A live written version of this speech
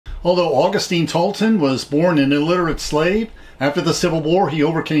Although Augustine Tolton was born an illiterate slave, after the Civil War he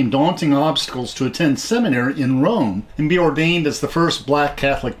overcame daunting obstacles to attend seminary in Rome and be ordained as the first black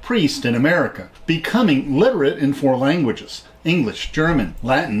Catholic priest in America, becoming literate in 4 languages: English, German,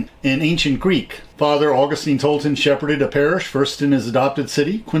 Latin, and ancient Greek. Father Augustine Tolton shepherded a parish first in his adopted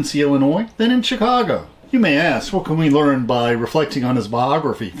city, Quincy, Illinois, then in Chicago. You may ask, what can we learn by reflecting on his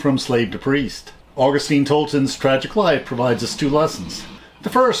biography, From Slave to Priest? Augustine Tolton's tragic life provides us 2 lessons. The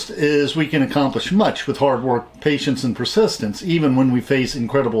first is we can accomplish much with hard work, patience, and persistence, even when we face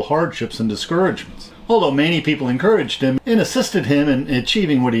incredible hardships and discouragements. Although many people encouraged him and assisted him in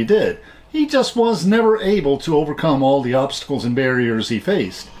achieving what he did, he just was never able to overcome all the obstacles and barriers he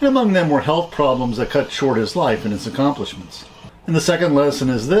faced, and among them were health problems that cut short his life and his accomplishments. And the second lesson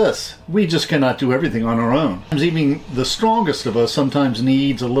is this: we just cannot do everything on our own. Even the strongest of us sometimes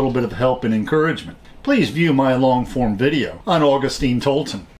needs a little bit of help and encouragement. Please view my long-form video on Augustine Tolton.